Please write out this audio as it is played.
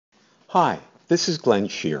Hi, this is Glen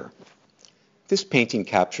Shear. This painting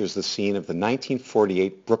captures the scene of the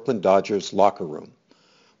 1948 Brooklyn Dodgers locker room,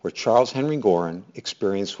 where Charles Henry Goren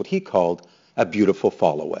experienced what he called a beautiful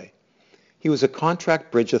fall-away. He was a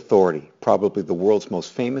contract bridge authority, probably the world's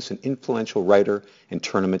most famous and influential writer and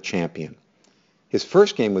tournament champion. His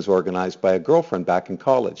first game was organized by a girlfriend back in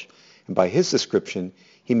college, and by his description,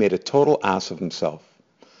 he made a total ass of himself.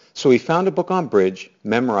 So he found a book on bridge,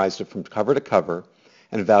 memorized it from cover to cover,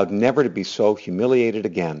 and vowed never to be so humiliated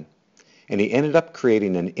again. And he ended up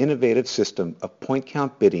creating an innovative system of point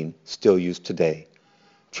count bidding still used today.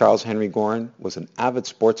 Charles Henry Goren was an avid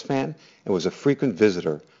sports fan and was a frequent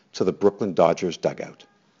visitor to the Brooklyn Dodgers dugout.